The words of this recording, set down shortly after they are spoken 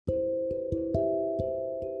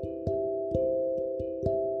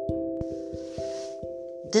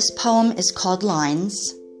This poem is called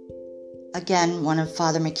Lines. Again, one of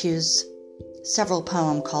Father McHugh's several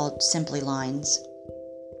poems called simply Lines.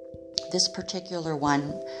 This particular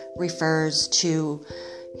one refers to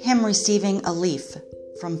him receiving a leaf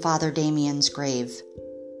from Father Damien's grave,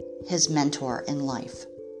 his mentor in life.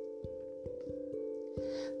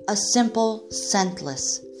 A simple,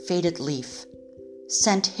 scentless, faded leaf,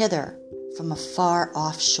 sent hither from a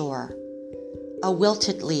far-off shore, a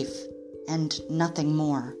wilted leaf and nothing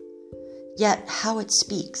more, yet how it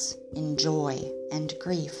speaks in joy and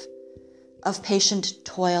grief, of patient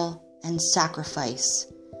toil and sacrifice,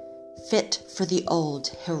 fit for the old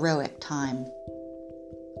heroic time,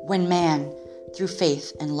 when man, through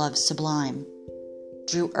faith and love sublime,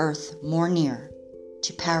 drew earth more near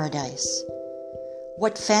to paradise.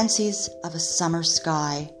 What fancies of a summer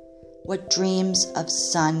sky, what dreams of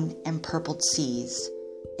sun and purpled seas,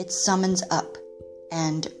 it summons up,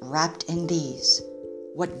 and wrapped in these,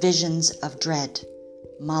 what visions of dread,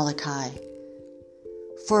 Molokai.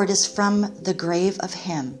 For it is from the grave of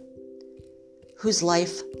him, whose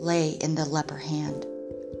life lay in the leper hand,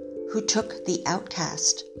 who took the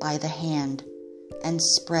outcast by the hand, and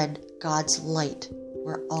spread God's light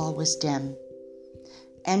where all was dim,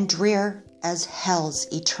 and drear as hell's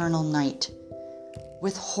eternal night,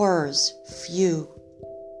 with horrors few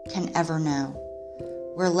can ever know,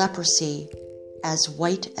 where leprosy, as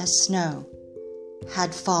white as snow,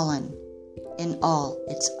 had fallen in all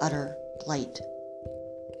its utter blight.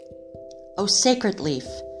 O sacred leaf,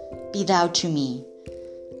 be thou to me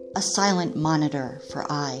a silent monitor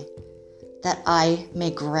for I, that I may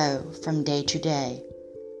grow from day to day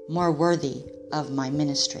more worthy of my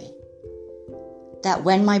ministry. That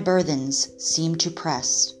when my burthens seem to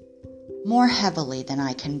press more heavily than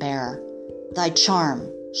I can bear, thy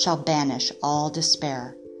charm shall banish all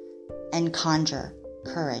despair and conjure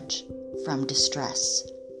courage from distress.